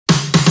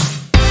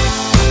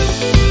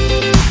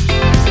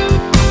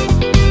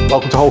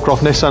Welcome to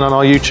Holdcroft Nissan on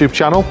our YouTube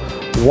channel.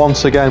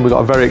 Once again, we've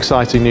got a very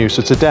exciting news.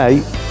 So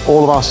today,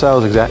 all of our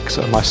sales execs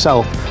and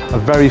myself are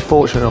very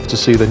fortunate enough to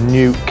see the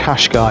new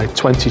Qashqai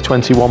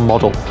 2021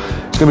 model.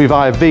 It's going to be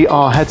via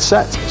VR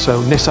headset,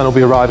 so Nissan will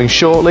be arriving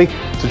shortly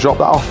to drop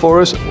that off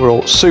for us. We're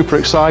all super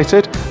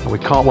excited and we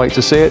can't wait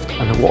to see it.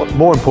 And what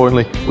more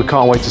importantly, we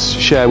can't wait to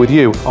share with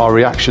you our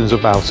reactions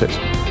about it.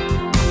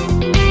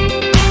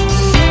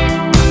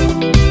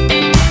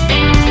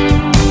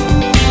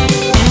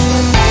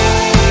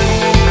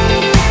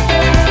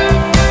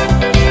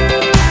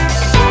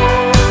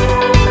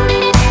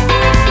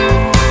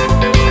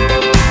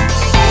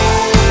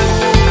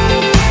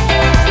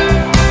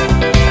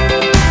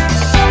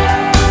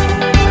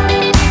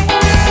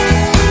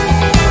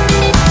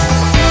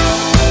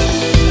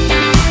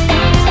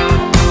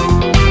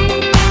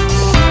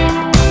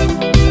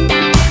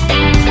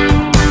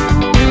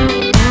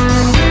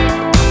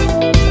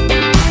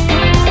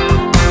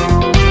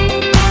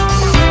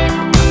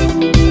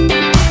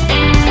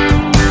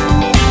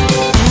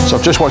 So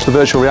I've just watched the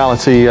virtual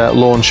reality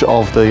launch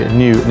of the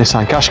new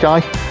Nissan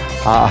Qashqai.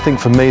 I think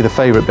for me the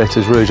favourite bit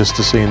is really just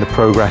to seeing the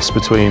progress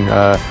between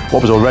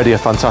what was already a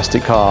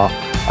fantastic car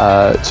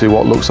to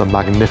what looks a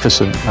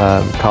magnificent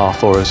car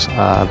for us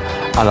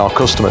and our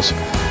customers.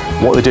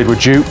 What they did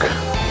with Duke,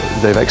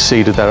 they've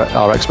exceeded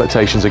our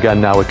expectations again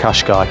now with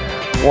Qashqai.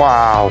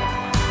 Wow,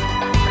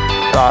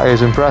 that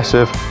is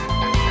impressive.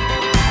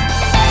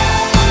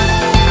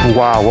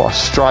 Wow, what a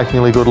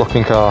strikingly good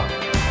looking car.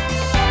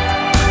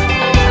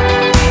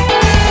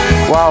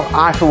 Well,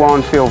 I for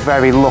one feel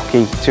very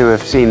lucky to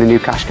have seen the new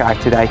Qashqai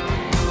today.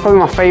 Probably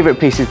my favourite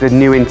piece is the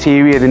new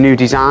interior, the new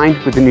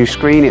design with the new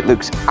screen. It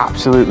looks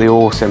absolutely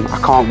awesome. I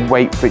can't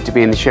wait for it to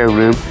be in the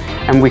showroom,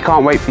 and we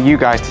can't wait for you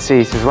guys to see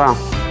it as well.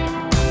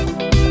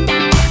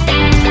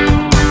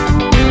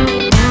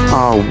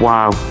 Oh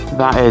wow,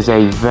 that is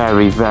a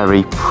very,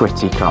 very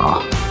pretty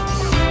car.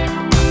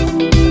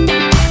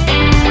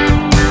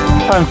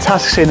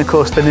 Fantastic seeing, of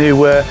course, the new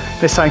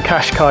Nissan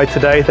Qashqai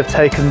today. They've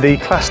taken the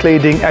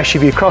class-leading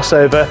SUV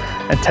crossover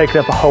and taken it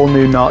up a whole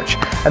new notch.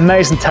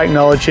 Amazing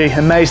technology,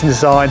 amazing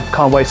design.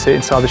 Can't wait to see it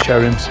inside the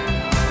showrooms.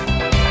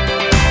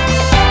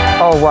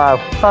 Oh wow,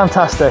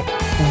 fantastic.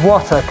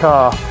 What a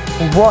car.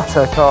 What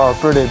a car,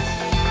 brilliant.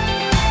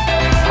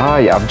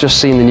 Hi, I've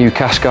just seen the new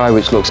Qashqai,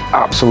 which looks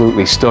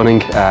absolutely stunning.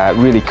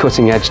 Really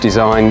cutting edge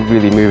design,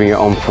 really moving it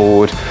on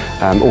forward.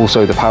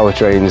 Also the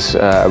powertrains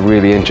are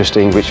really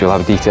interesting, which you'll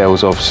have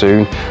details of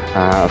soon.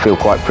 I feel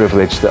quite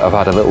privileged that I've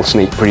had a little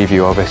sneak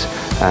preview of it,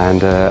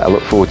 and I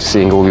look forward to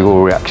seeing all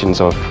your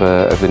reactions of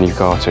the new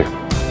car too.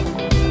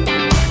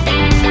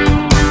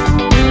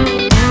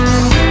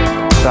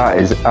 That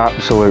is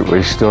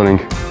absolutely stunning.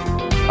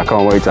 I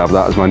can't wait to have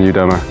that as my new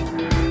demo.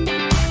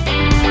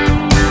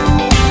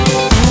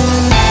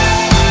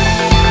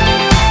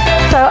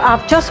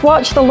 I've just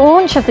watched the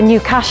launch of the new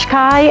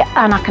Qashqai,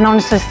 and I can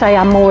honestly say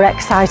I'm more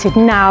excited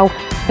now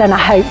than I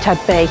hoped I'd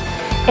be.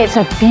 It's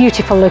a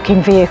beautiful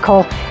looking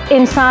vehicle.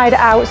 Inside,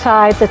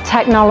 outside, the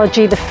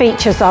technology, the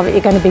features of it, you're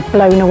going to be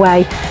blown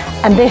away.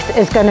 And this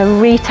is going to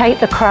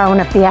retake the crown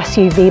of the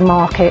SUV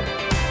market.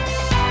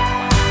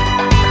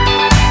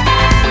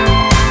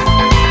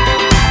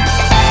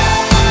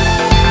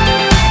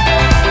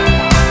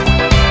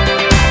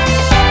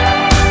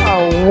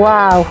 Oh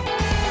wow,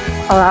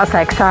 oh that's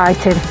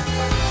exciting.